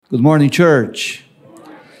Good morning, church.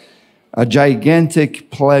 A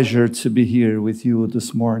gigantic pleasure to be here with you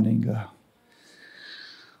this morning.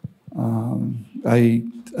 I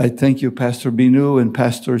thank you, Pastor Binu and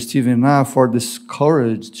Pastor Stephen Na, for this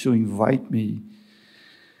courage to invite me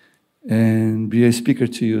and be a speaker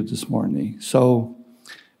to you this morning. So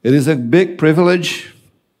it is a big privilege,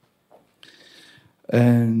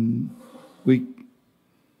 and we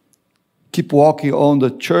keep walking on the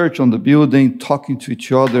church, on the building, talking to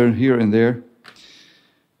each other here and there,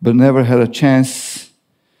 but never had a chance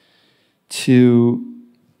to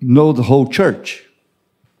know the whole church.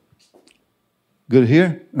 Good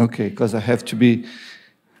here? Okay, because I have to be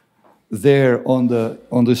there on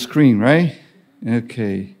the screen, right?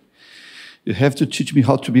 Okay. You have to teach me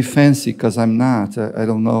how to be fancy, because I'm not. I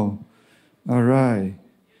don't know. All right.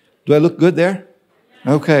 Do I look good there?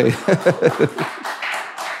 Okay.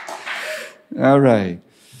 All right.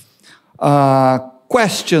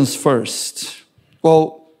 Questions first.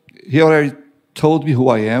 Well, he already told me who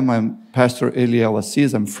I am. I'm Pastor Eliel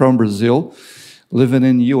Assis. I'm from Brazil, living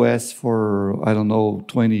in the U.S. for,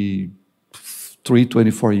 23,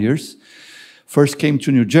 24 years. First came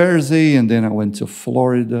to New Jersey, and then I went to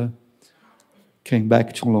Florida. Came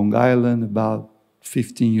back to Long Island about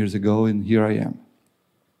 15 years ago, and here I am.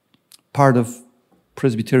 Part of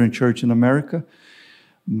Presbyterian Church in America.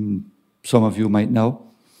 Some of you might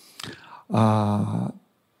know,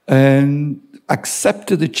 and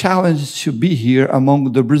accepted the challenge to be here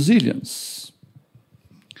among the Brazilians.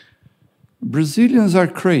 Brazilians are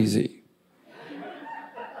crazy,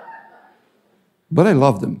 but I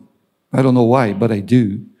love them. I don't know why, but I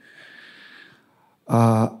do.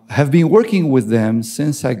 Have been working with them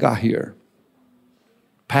since I got here,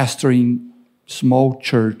 pastoring small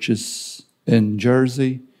churches in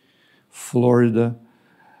Jersey, Florida,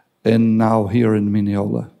 and now here in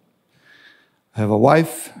Mineola. I have a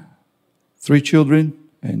wife, 3 children,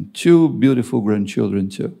 and 2 beautiful grandchildren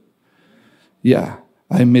too. Yeah,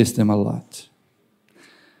 I miss them a lot.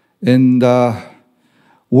 And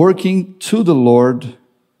working to the Lord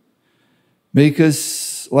make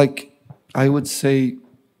us, I would say,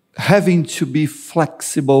 having to be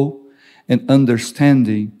flexible and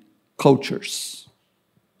understanding cultures.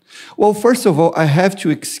 Well, first of all, I have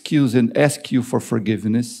to excuse and ask you for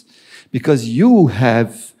forgiveness, because you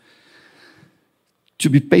have to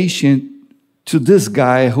be patient to this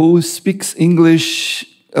guy who speaks English,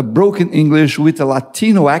 a broken English with a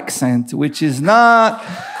Latino accent, which is not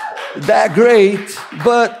that great,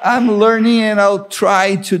 but I'm learning and I'll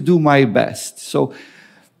try to do my best. So,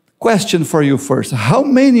 question for you first. How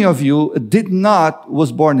many of you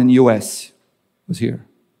was born in the U.S., was here?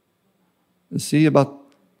 Let's see, about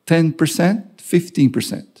 10%,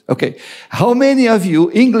 15%. Okay. How many of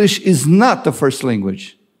you, English is not the first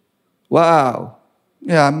language? Wow.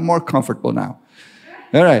 Yeah, I'm more comfortable now.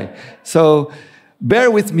 All right. So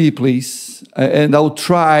bear with me, please, and I'll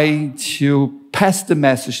try to pass the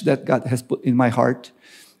message that God has put in my heart.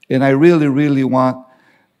 And I really, really want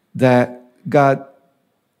that God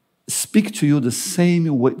speak to you the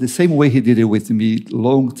same way He did it with me a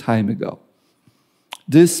long time ago.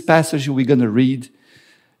 This passage we're going to read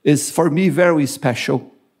is, for me, very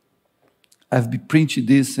special. I've been preaching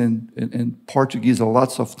this in Portuguese a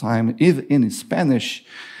lots of time, even in Spanish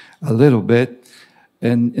a little bit,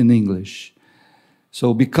 and in English.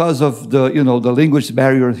 So because of the language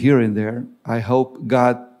barrier here and there, I hope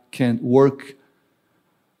God can work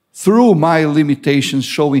through my limitations,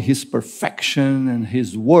 showing His perfection and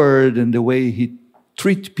His word and the way He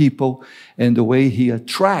treats people and the way He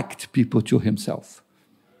attracts people to Himself.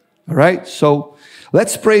 All right? So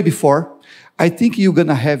let's pray before. I think you're going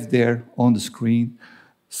to have there on the screen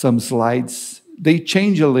some slides. They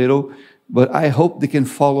change a little, but I hope they can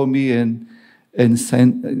follow me and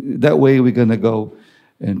send. That way we're going to go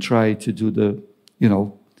and try to do the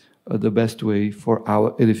best way for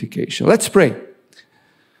our edification. Let's pray.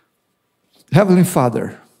 Heavenly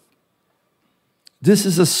Father, this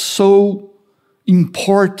is a so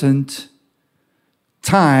important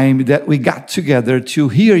time that we got together to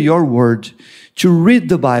hear your word, to read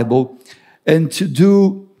the Bible, and to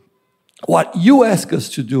do what you ask us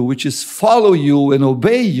to do, which is follow you and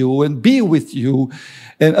obey you and be with you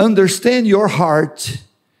and understand your heart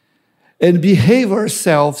and behave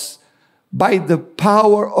ourselves by the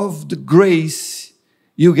power of the grace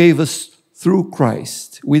you gave us through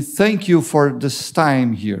Christ. We thank you for this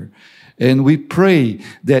time here, and we pray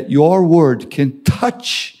that your word can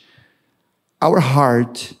touch our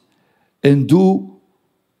heart and do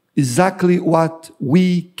exactly what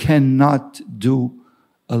we cannot do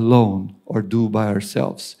alone or do by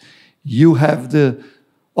ourselves. You have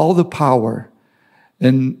all the power,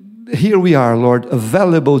 And here we are, Lord,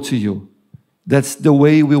 available to you. That's the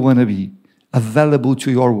way we want to be. Available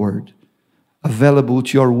to your word. Available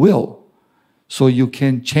to your will. So you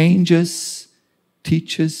can change us,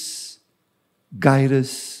 teach us, guide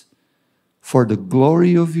us for the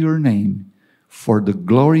glory of your name, for the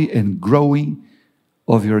glory and growing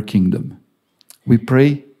of your kingdom. We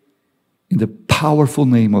pray in the powerful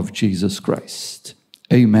name of Jesus Christ.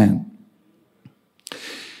 Amen.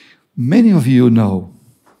 Many of you know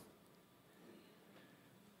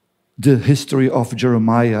the history of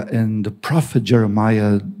Jeremiah and the prophet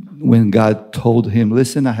Jeremiah when God told him,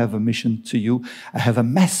 listen, I have a mission to you. I have a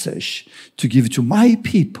message to give to my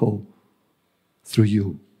people through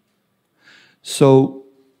you. So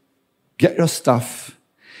get your stuff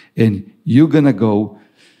and you're going to go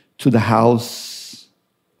to the house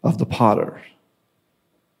of the potter.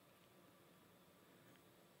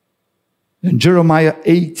 In Jeremiah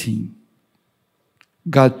 18,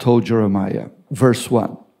 God told Jeremiah, verse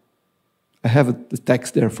 1. I have the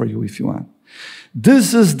text there for you if you want.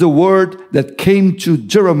 This is the word that came to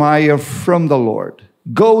Jeremiah from the Lord.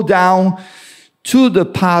 Go down to the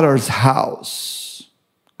potter's house.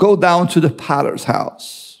 Go down to the potter's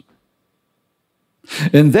house.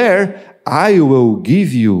 And there I will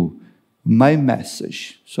give you my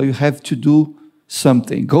message. So you have to do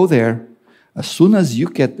something. Go there. As soon as you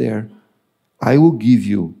get there, I will give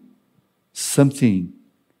you something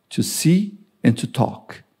to see and to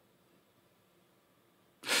talk.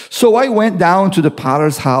 So I went down to the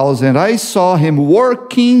potter's house and I saw him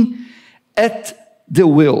working at the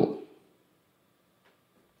wheel.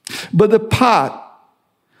 But the pot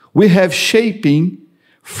we have shaping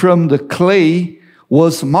from the clay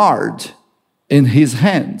was marred in his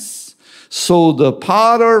hands. So the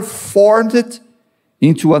potter formed it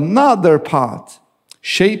into another pot,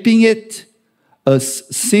 shaping it as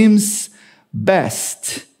seems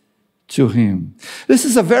best to him. This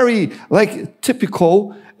is a very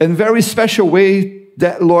typical and very special way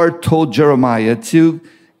that Lord told Jeremiah to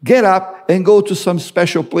get up and go to some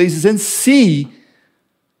special places and see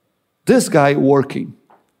this guy working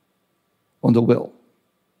on the wheel.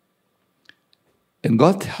 And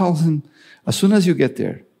God tells him, as soon as you get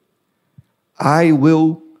there, I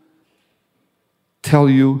will tell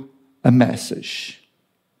you a message.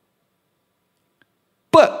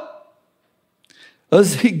 But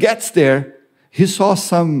as he gets there, he saw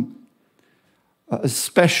some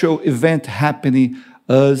special event happening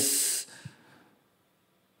as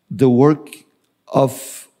the work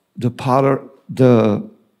of the potter, the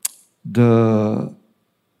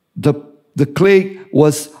clay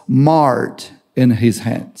was marred in his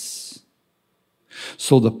hands.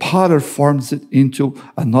 So the potter forms it into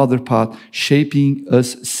another pot, shaping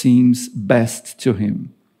as seems best to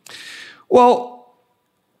him. Well,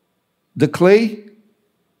 the clay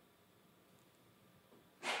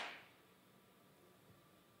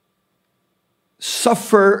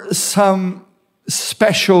suffer some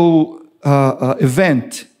special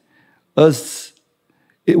event as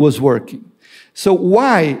it was working. So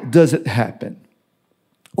why does it happen?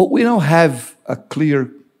 Well, we don't have a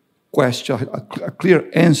clear question, a clear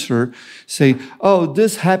answer. Say, oh,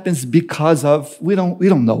 this happens because of, we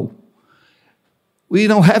don't know. We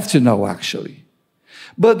don't have to know, actually.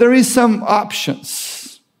 But there is some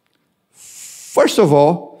options. First of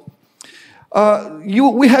all,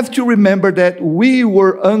 we have to remember that we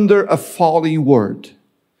were under a falling world.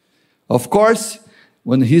 Of course,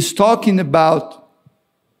 when he's talking about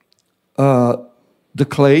the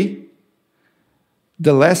clay,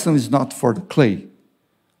 the lesson is not for the clay.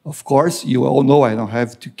 Of course, you all know, I don't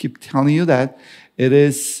have to keep telling you that. It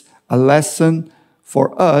is a lesson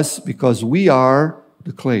for us because we are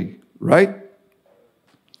the clay, right?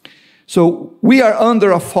 So we are under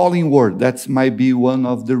a falling world. That might be one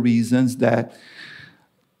of the reasons that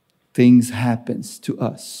things happen to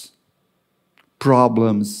us.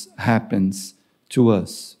 Problems happen to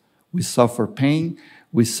us. We suffer pain.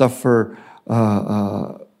 We suffer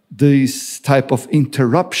this type of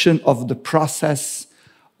interruption of the process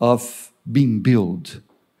of being built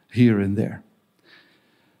here and there.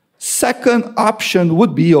 Second option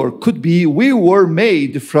would be, or could be, we were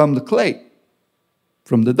made from the clay,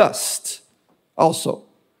 from the dust also.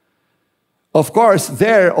 Of course,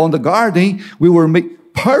 there on the garden, we were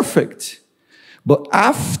made perfect. But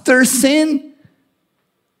after sin,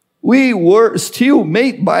 we were still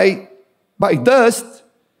made by dust,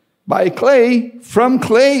 by clay, from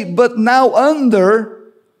clay, but now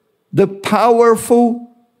under the powerful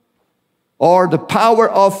or the power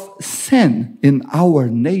of sin in our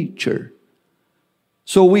nature.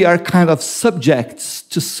 So we are kind of subjects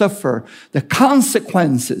to suffer the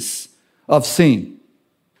consequences of sin.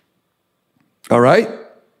 All right?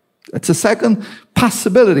 That's a second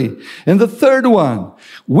possibility. And the third one,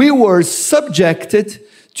 we were subjected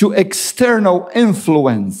to external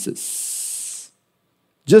influences.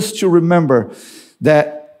 Just to remember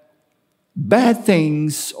that bad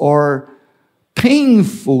things or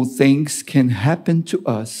painful things can happen to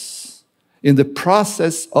us in the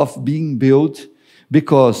process of being built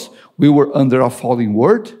because we were under a falling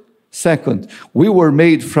word. Second, we were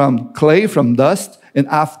made from clay, from dust, and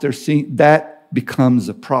after seeing that becomes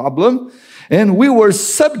a problem. And we were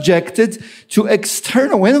subjected to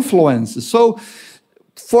external influences. So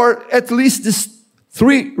for at least these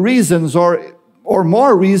three reasons or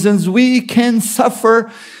more reasons, we can suffer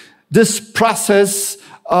this process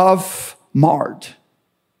of marred.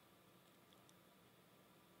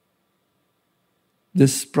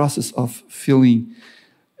 This process of feeling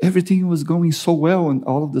everything was going so well and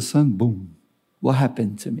all of a sudden, boom, what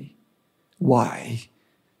happened to me? Why?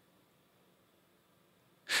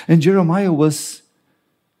 And Jeremiah was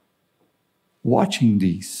watching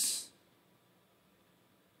these.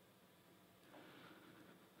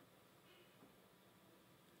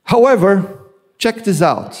 However, check this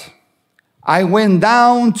out. I went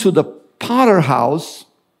down to the potter house,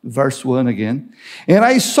 verse 1 again, and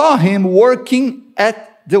I saw him working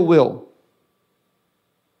at the wheel.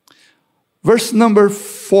 Verse number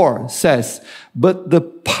 4 says, but the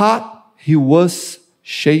pot he was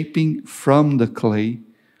shaping from the clay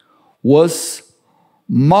was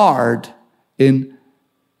marred in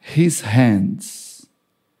his hands.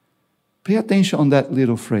 Pay attention on that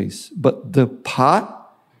little phrase. But the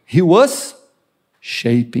pot, he was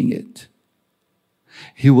shaping it.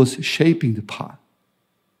 He was shaping the pot.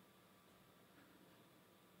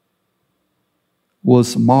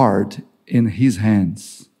 Was marred in his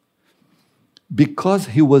hands. Because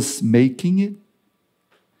he was making it,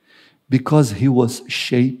 because he was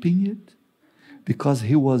shaping it, because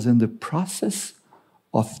he was in the process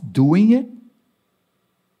of doing it,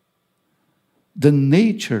 the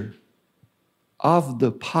nature of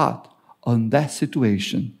the pot on that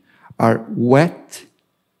situation are wet,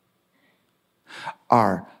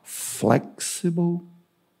 are flexible,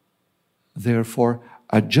 therefore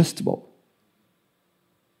adjustable.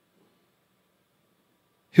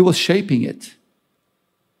 He was shaping it.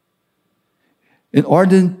 In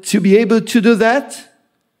order to be able to do that,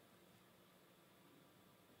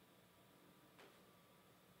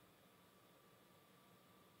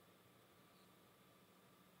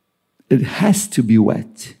 it has to be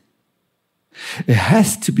wet. It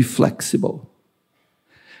has to be flexible.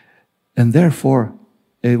 And therefore,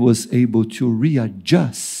 it was able to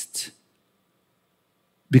readjust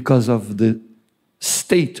because of the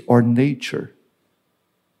state or nature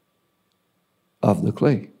of the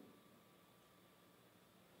clay.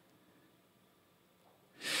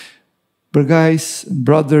 But guys, and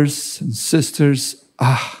brothers and sisters,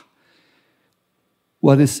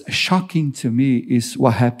 what is shocking to me is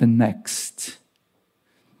what happened next.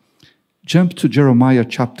 Jump to Jeremiah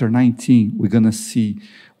chapter 19. We're going to see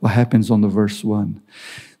what happens on the verse 1.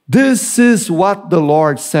 This is what the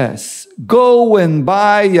Lord says. Go and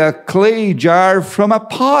buy a clay jar from a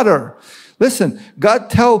potter. Listen, God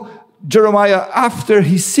tell Jeremiah after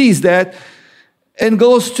he sees that and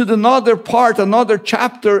goes to another part, another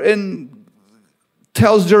chapter, and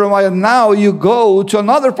tells Jeremiah, now you go to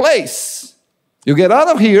another place. You get out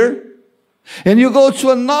of here and you go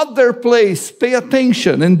to another place. Pay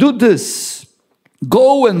attention and do this.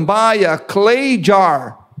 Go and buy a clay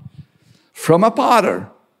jar from a potter.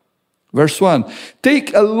 Verse 1.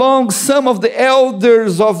 Take along some of the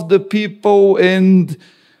elders of the people and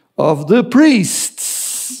of the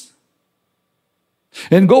priests,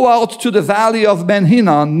 and go out to the valley of Ben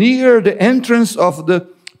Hinnom near the entrance of the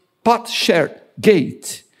potsherd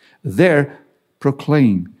gate. There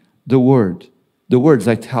proclaim the word. The words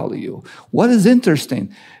I tell you. What is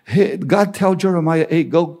interesting? God tell Jeremiah, hey,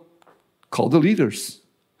 go call the leaders.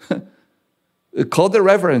 Call the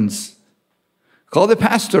reverends. Call the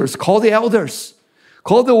pastors. Call the elders.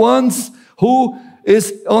 Call the ones who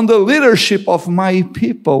is on the leadership of my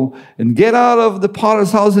people. And get out of the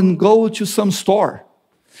potter's house and go to some store.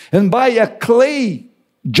 And buy a clay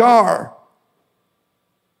jar.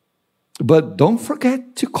 But don't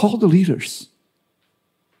forget to call the leaders.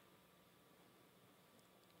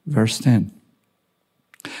 Verse 10.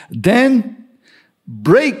 Then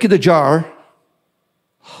break the jar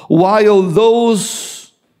while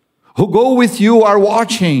those who go with you are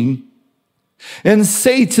watching, and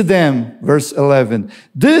say to them, verse 11,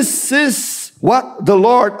 this is what the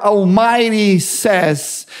Lord Almighty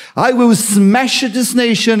says. I will smash this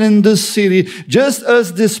nation and this city, just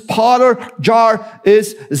as this potter jar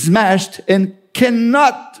is smashed and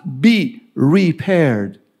cannot be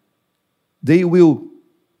repaired. They will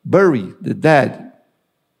bury the dead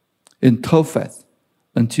in Topheth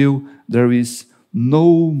until there is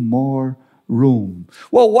no more room.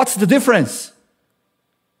 Well, what's the difference?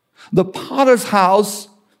 The potter's house,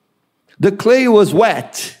 the clay was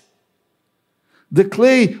wet. The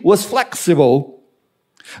clay was flexible.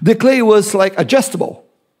 The clay was like adjustable.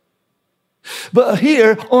 But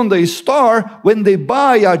here on the star, when they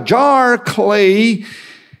buy a jar clay,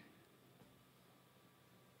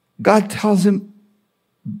 God tells him,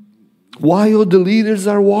 while the leaders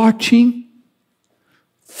are watching,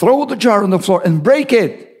 throw the jar on the floor and break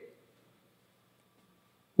it.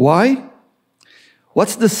 Why?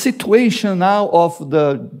 What's the situation now of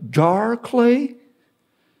the jar clay?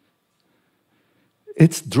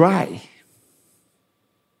 It's dry.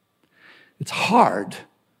 It's hard.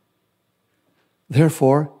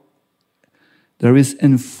 Therefore, there is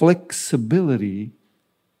inflexibility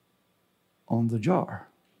on the jar.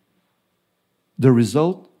 The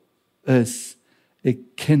result is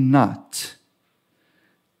it cannot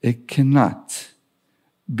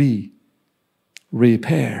be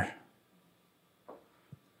repaired.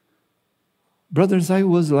 Brothers, I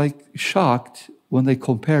was like shocked when they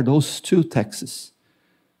compared those two texts,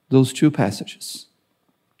 those two passages,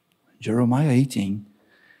 Jeremiah 18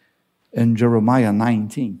 and Jeremiah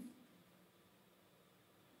 19.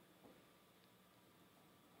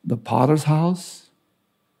 The potter's house,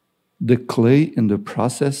 the clay in the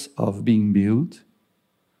process of being built,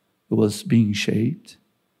 was being shaped.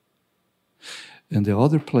 And the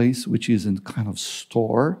other place, which is in kind of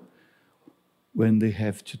store, when they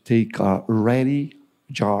have to take a ready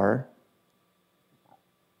jar,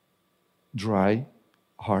 dry,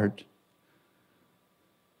 hard,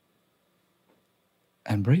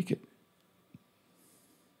 and break it.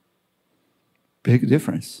 Big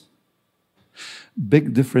difference.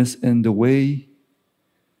 Big difference in the way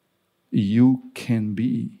you can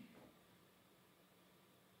be.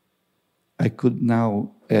 I could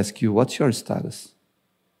now ask you, what's your status?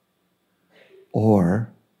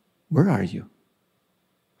 Or, where are you?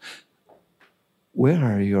 Where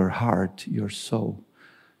are your heart, your soul?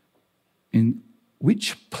 In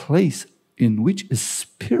which place, in which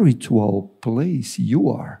spiritual place you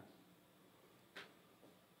are?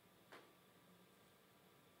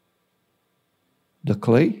 The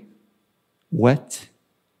clay, wet,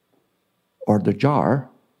 or the jar,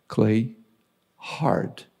 clay,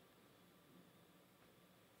 hard,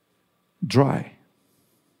 dry.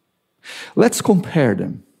 Let's compare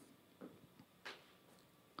them.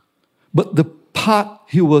 But the pot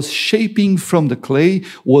he was shaping from the clay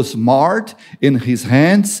was marred in his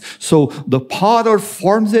hands, so the potter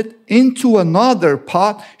forms it into another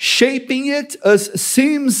pot, shaping it as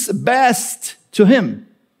seems best to him.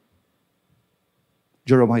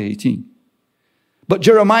 Jeremiah 18. But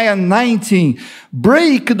Jeremiah 19,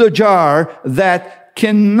 break the jar that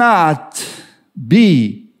cannot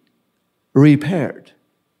be repaired.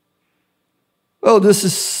 Oh, this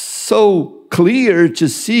is so clear to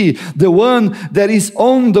see. The one that is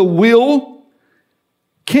on the wheel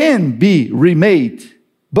can be remade,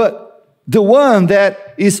 but the one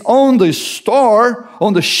that is on the store,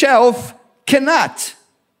 on the shelf, cannot.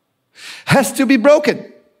 Has to be broken.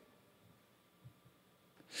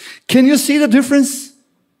 Can you see the difference?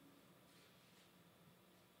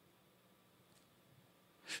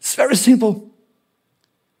 It's very simple,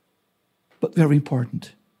 but very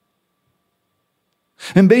important.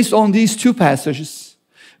 And based on these two passages,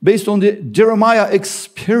 based on the Jeremiah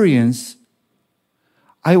experience,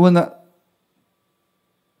 I want to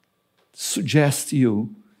suggest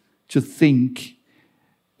you to think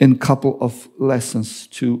in a couple of lessons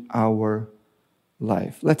to our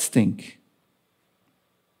life. Let's think.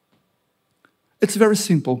 It's very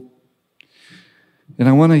simple. And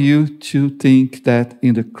I want you to think that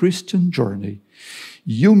in the Christian journey,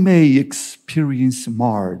 you may experience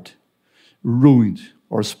marred, ruined,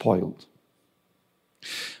 or spoiled.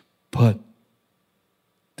 But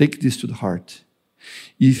take this to the heart.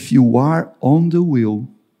 If you are on the wheel,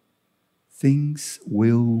 things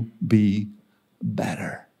will be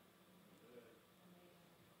better.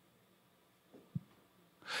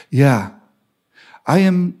 Yeah, I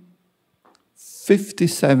am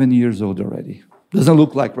 57 years old already. Doesn't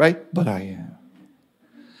look like, right? But I am.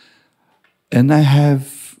 And I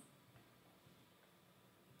have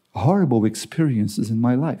horrible experiences in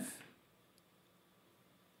my life.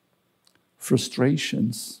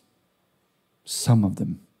 Frustrations, some of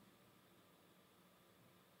them.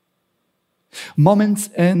 Moments,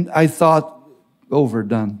 and I thought,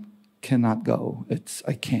 overdone, cannot go.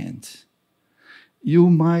 I can't. You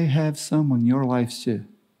might have some in your life too.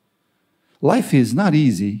 Life is not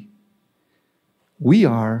easy. We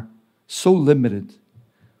are so limited,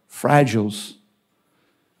 fragile.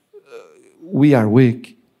 We are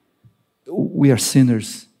weak. We are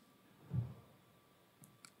sinners.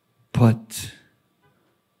 But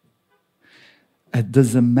it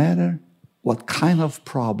doesn't matter what kind of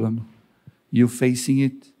problem you're facing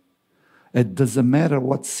it. It doesn't matter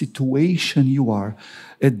what situation you are.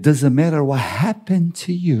 It doesn't matter what happened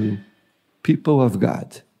to you, people of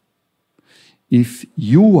God. If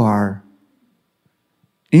you are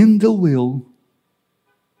in the will,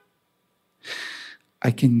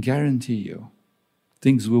 I can guarantee you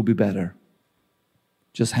things will be better.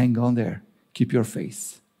 Just hang on there. Keep your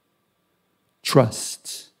faith.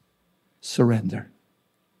 Trust. Surrender.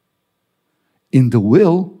 In the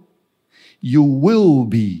will, you will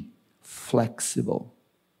be flexible.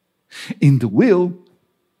 In the will,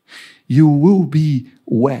 you will be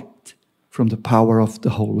wet from the power of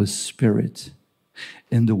the Holy Spirit.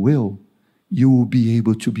 In the will, you will be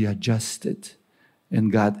able to be adjusted,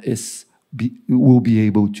 and God will be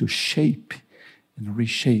able to shape and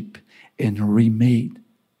reshape and remake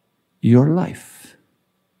your life.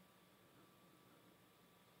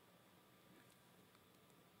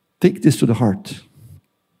 Take this to the heart.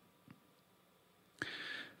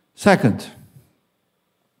 Second,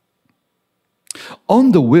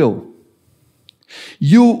 on the will,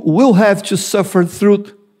 you will have to suffer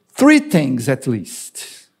through 3 things at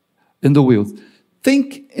least in the will.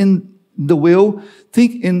 Think in the will,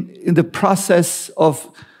 think in the process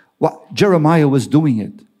of what Jeremiah was doing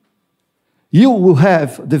it. You will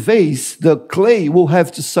have the vase, the clay will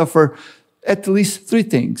have to suffer at least 3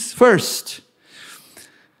 things. First,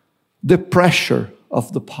 the pressure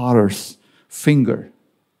of the potter's finger.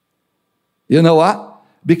 You know what?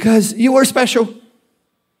 Because you are special.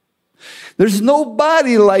 There's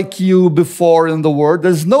nobody like you before in the world.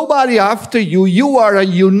 There's nobody after you. You are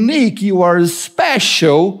unique. You are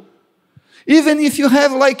special. Even if you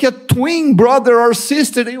have like a twin brother or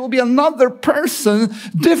sister, there will be another person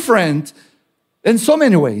different in so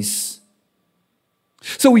many ways.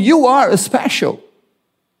 So you are special.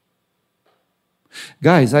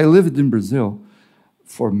 Guys, I lived in Brazil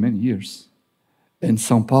for many years. And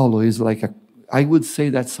São Paulo is like I would say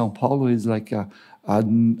that São Paulo is like a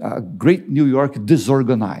great New York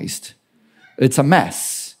disorganized. It's a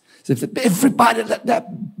mess. Everybody,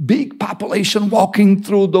 that big population walking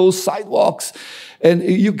through those sidewalks. And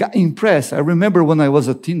you got impressed. I remember when I was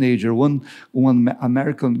a teenager, one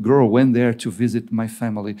American girl went there to visit my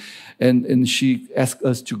family. And she asked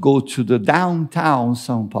us to go to the downtown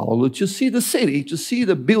São Paulo to see the city, to see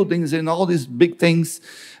the buildings and all these big things.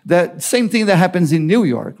 That same thing that happens in New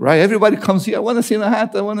York, right? Everybody comes here, I want to see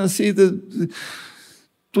Manhattan, I want to see the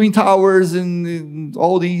Twin Towers and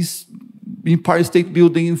all these Empire State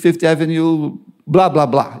Building in Fifth Avenue, blah, blah,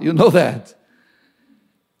 blah. You know that.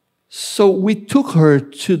 So we took her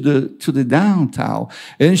to the downtown,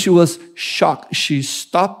 and she was shocked. She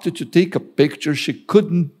stopped to take a picture. She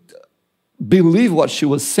couldn't believe what she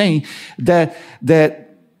was saying, that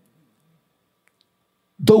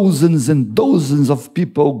dozens and dozens of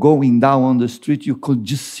people going down on the street. You could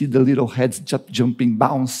just see the little heads jumping,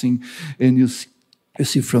 bouncing, and you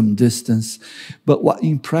see from distance. But what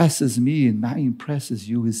impresses me and not impresses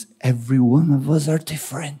you is every one of us are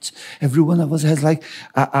different. Every one of us has like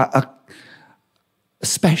a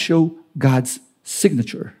special God's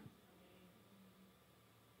signature.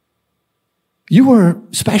 You are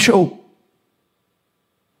special.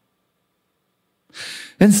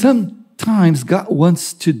 And sometimes God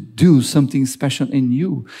wants to do something special in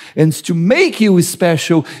you. And to make you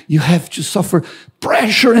special, you have to suffer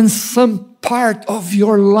pressure in some part of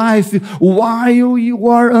your life while you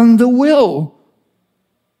are on the will.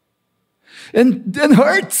 And it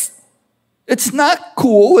hurts. It's not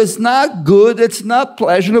cool. It's not good. It's not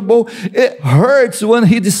pleasurable. It hurts when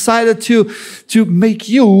he decided to make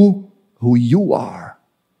you who you are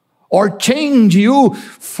or change you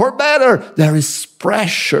for better. There is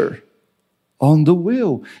pressure on the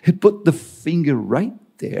will. He put the finger right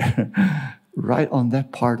there, right on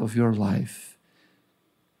that part of your life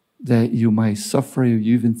that you might suffer. You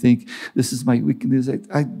even think, this is my weakness.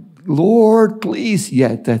 Lord, please.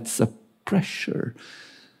 Yeah, that's a pressure.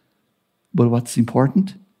 But what's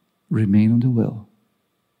important? Remain on the will.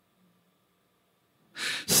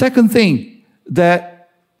 Second thing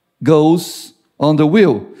that goes on the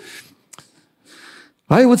will,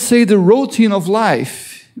 I would say the routine of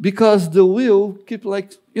life, because the will keep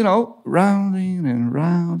rounding and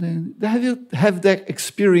rounding. Have you have that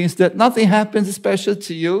experience that nothing happens special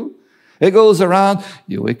to you? It goes around.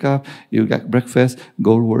 You wake up, you got breakfast,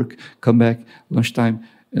 go to work, come back, lunchtime,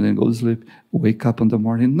 and then go to sleep. Wake up in the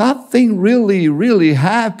morning. Nothing really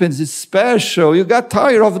happens. It's special. You got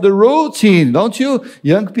tired of the routine, don't you?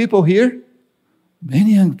 Young people here?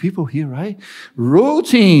 Many young people here, right?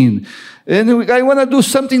 Routine. And I want to do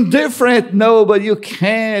something different. No, but you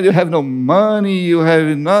can't. You have no money. You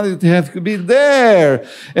have nothing. You have to be there.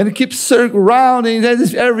 And keep surrounding.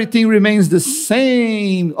 Everything remains the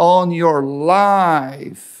same on your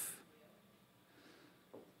life.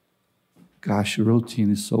 Gosh,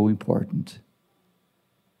 routine is so important.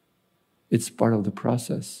 It's part of the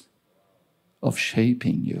process of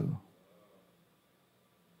shaping you.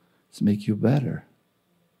 It's make you better.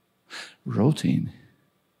 Routine.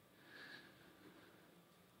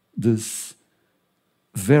 This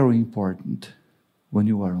very important when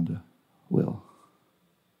you are on the wheel.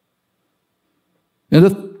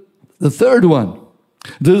 And the third one,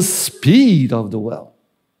 the speed of the wheel.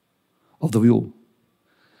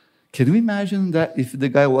 Can you imagine that if the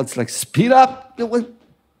guy was like, speed up,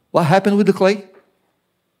 what happened with the clay?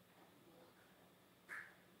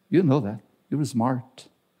 You know that. You were smart.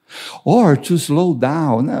 Or to slow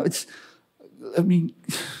down. No, it's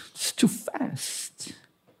too fast.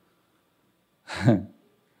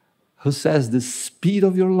 Who says the speed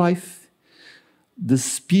of your life, the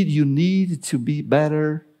speed you need to be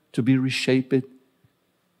better, to be reshaped,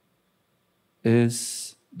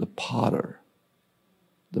 is the potter,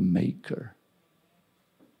 the maker.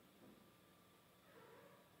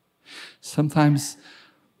 Sometimes,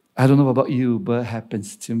 I don't know about you, but it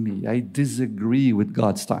happens to me. I disagree with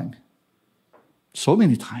God's time. So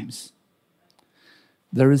many times.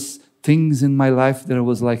 There is things in my life that I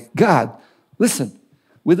was like, God, listen,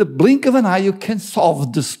 with a blink of an eye, you can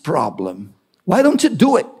solve this problem. Why don't you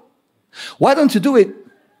do it? Why don't you do it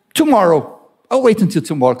tomorrow? I'll wait until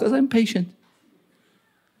tomorrow because I'm patient.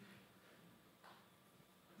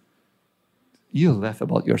 You laugh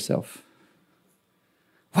about yourself.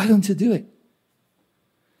 Why don't you do it?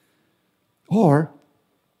 Or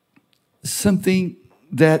something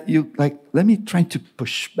that you like, let me try to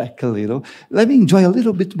push back a little. Let me enjoy a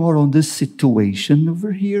little bit more on this situation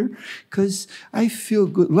over here because I feel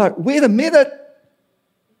good. Lord, wait a minute.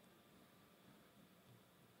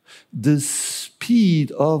 The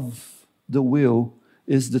speed of the will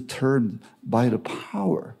is determined by the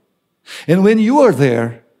power. And when you are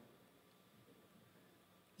there,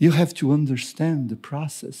 you have to understand the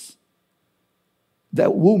process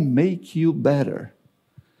that will make you better.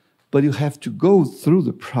 But you have to go through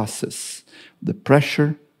the process, the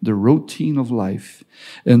pressure, the routine of life,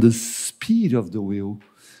 and the speed of the will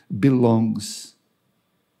belongs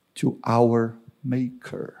to our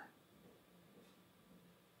Maker.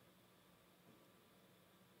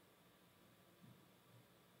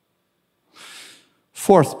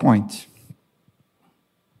 Fourth point.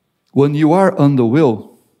 When you are on the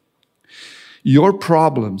will, your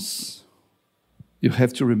problems, you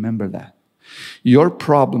have to remember that. Your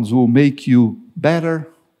problems will make you better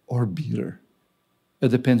or bitter. It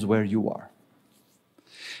depends where you are.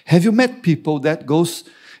 Have you met people that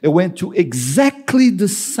went to exactly the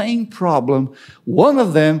same problem? One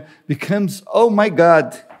of them becomes, oh my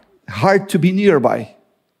God, hard to be nearby.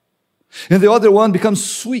 And the other one becomes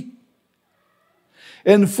sweet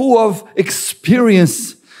and full of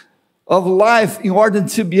experience of life in order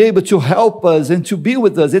to be able to help us and to be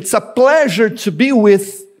with us. It's a pleasure to be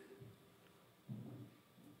with.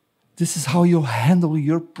 This is how you handle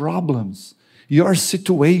your problems, your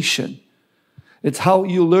situation. It's how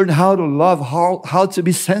you learn how to love, how to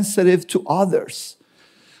be sensitive to others.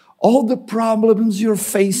 All the problems you're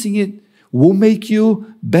facing it will make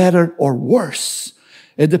you better or worse.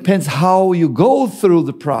 It depends how you go through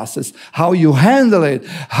the process, how you handle it,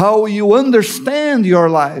 how you understand your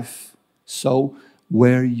life. So,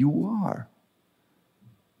 where you are.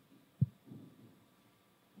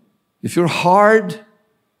 If you're hard,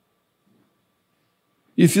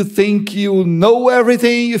 if you think you know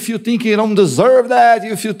everything, if you think you don't deserve that,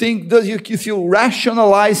 if you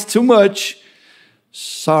rationalize too much,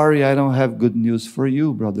 sorry, I don't have good news for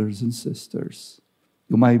you, brothers and sisters.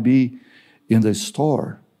 You might be in the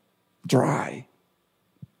store, dry.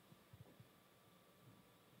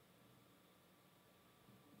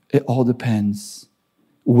 It all depends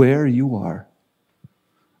where you are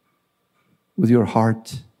with your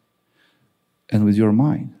heart and with your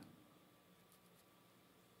mind.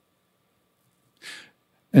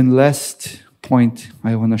 And last point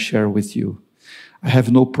I want to share with you. I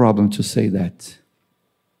have no problem to say that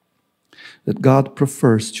God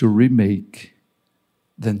prefers to remake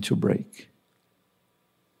than to break.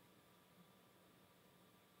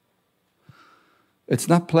 It's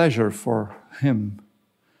not pleasure for him.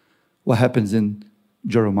 What happens in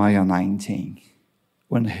Jeremiah 19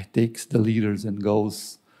 when he takes the leaders and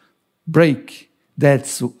goes, break.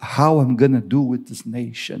 That's how I'm going to do with this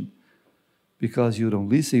nation. Because you don't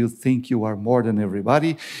listen, you think you are more than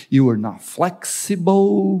everybody. You are not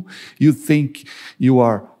flexible. You think you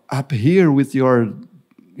are up here with your,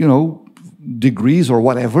 degrees or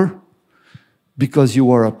whatever. Because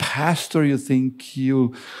you are a pastor, you think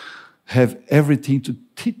you have everything to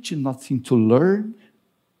teach and nothing to learn.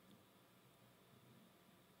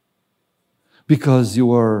 Because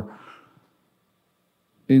you are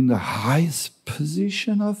in the highest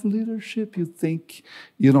position of leadership, you think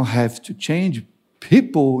you don't have to change.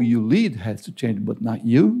 People you lead have to change, but not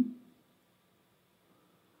you.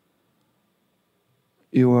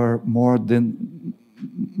 You are more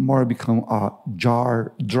become a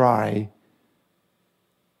jar dry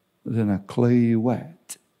than a clay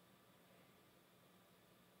wet.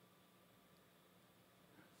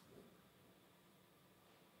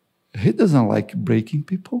 He doesn't like breaking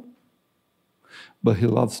people, but he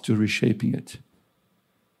loves to reshaping it.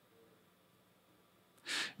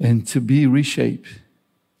 And to be reshaped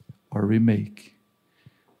or remake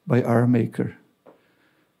by our Maker.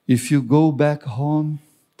 If you go back home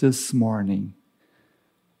this morning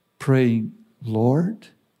praying, Lord,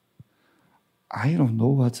 I don't know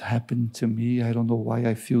what's happened to me. I don't know why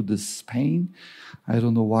I feel this pain. I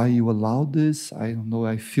don't know why you allowed this. I don't know.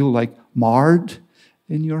 I feel like marred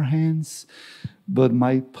in your hands. But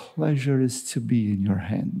my pleasure is to be in your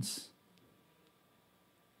hands.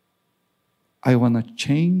 I want to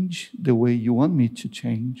change the way you want me to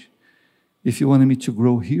change. If you want me to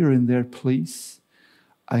grow here and there, please,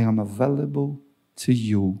 I am available to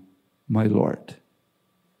you, my Lord.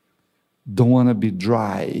 Don't want to be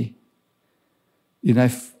dry. And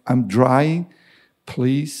if I'm dry,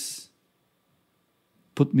 please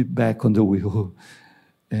put me back on the wheel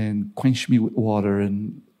and quench me with water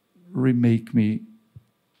and remake me.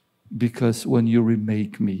 Because when you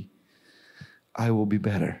remake me, I will be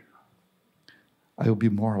better. I will be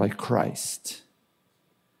more like Christ.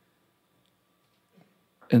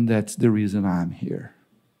 And that's the reason I'm here.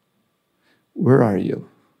 Where are you?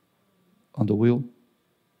 On the wheel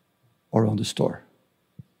or on the store?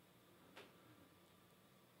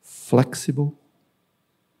 Flexible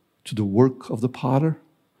to the work of the potter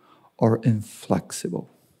or inflexible?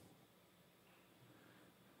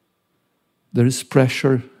 There is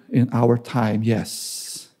pressure in our time,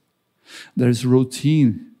 yes. There is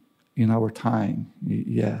routine in our time,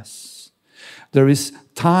 yes. There is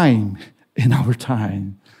time in our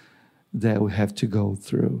time that we have to go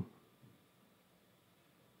through.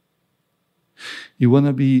 You want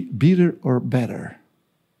to be bitter or better?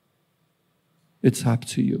 It's up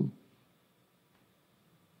to you.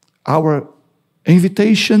 Our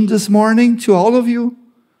invitation this morning to all of you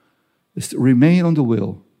is to remain on the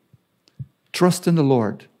wheel. Trust in the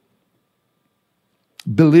Lord.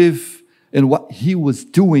 Believe in what He was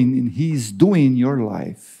doing and He's doing in your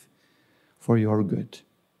life for your good.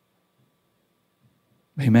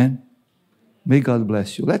 Amen. May God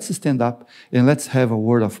bless you. Let's stand up and let's have a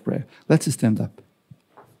word of prayer. Let's stand up.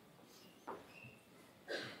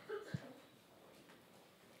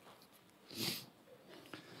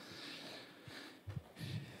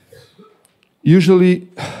 Usually,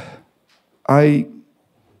 I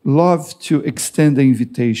love to extend the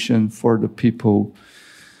invitation for the people,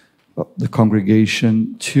 the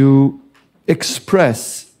congregation, to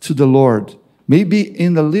express to the Lord, maybe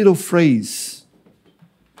in a little phrase,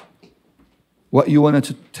 what you wanted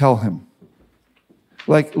to tell Him.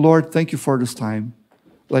 Like, Lord, thank you for this time.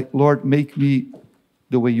 Like, Lord, make me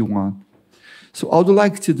the way you want. So I would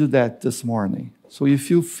like to do that this morning. So if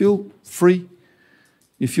you feel free,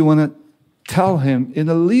 if you want to tell Him in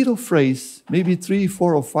a little phrase, maybe 3,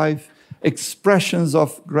 4, or 5 expressions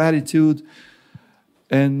of gratitude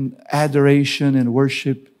and adoration and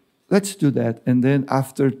worship, let's do that. And then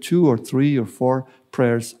after 2 or 3 or 4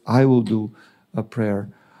 prayers, I will do a prayer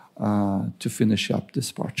to finish up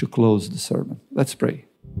this part, to close the sermon. Let's pray.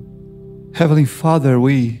 Heavenly Father,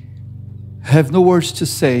 we have no words to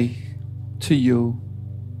say to you,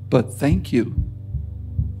 but thank you.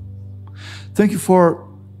 Thank you for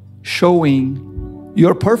showing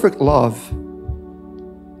your perfect love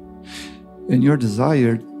and your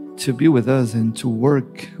desire to be with us and to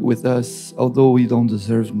work with us, although we don't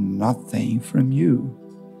deserve nothing from you.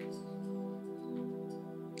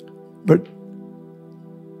 But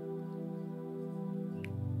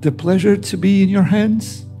the pleasure to be in your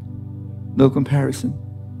hands, no comparison.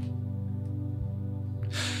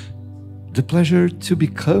 The pleasure to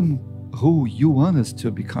become who you want us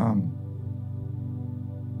to become,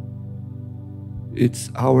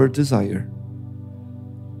 it's our desire.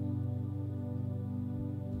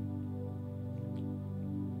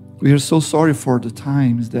 We are so sorry for the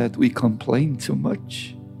times that we complain too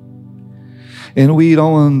much. And we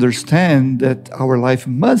don't understand that our life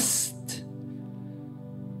must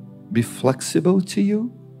be flexible to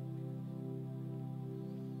you.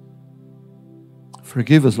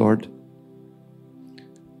 Forgive us, Lord.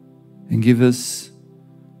 And give us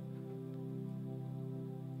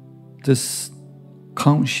this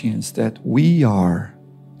conscience that we are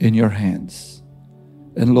in your hands.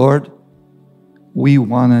 And Lord, we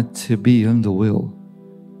want it to be in the will.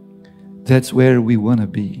 That's where we want to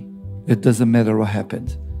be. It doesn't matter what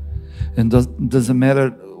happened. And doesn't matter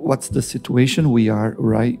what's the situation we are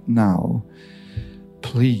right now.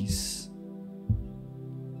 Please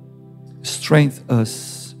strengthen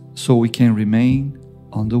us so we can remain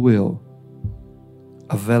on the will,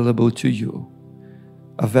 available to you,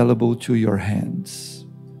 available to your hands,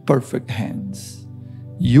 perfect hands.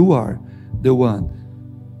 You are the one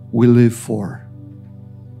we live for.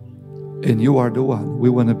 And you are the one we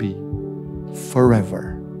want to be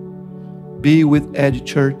forever. Be with Edge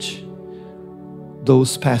Church,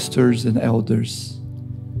 those pastors and elders.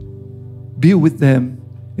 Be with them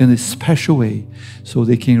in a special way so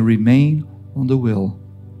they can remain on the will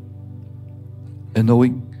and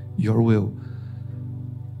knowing your will.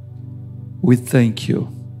 We thank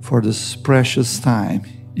you for this precious time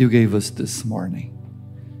you gave us this morning.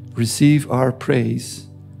 Receive our praise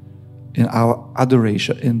and our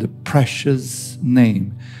adoration in the precious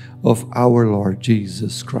name of our Lord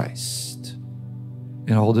Jesus Christ.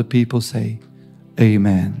 And all the people say,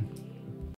 Amen.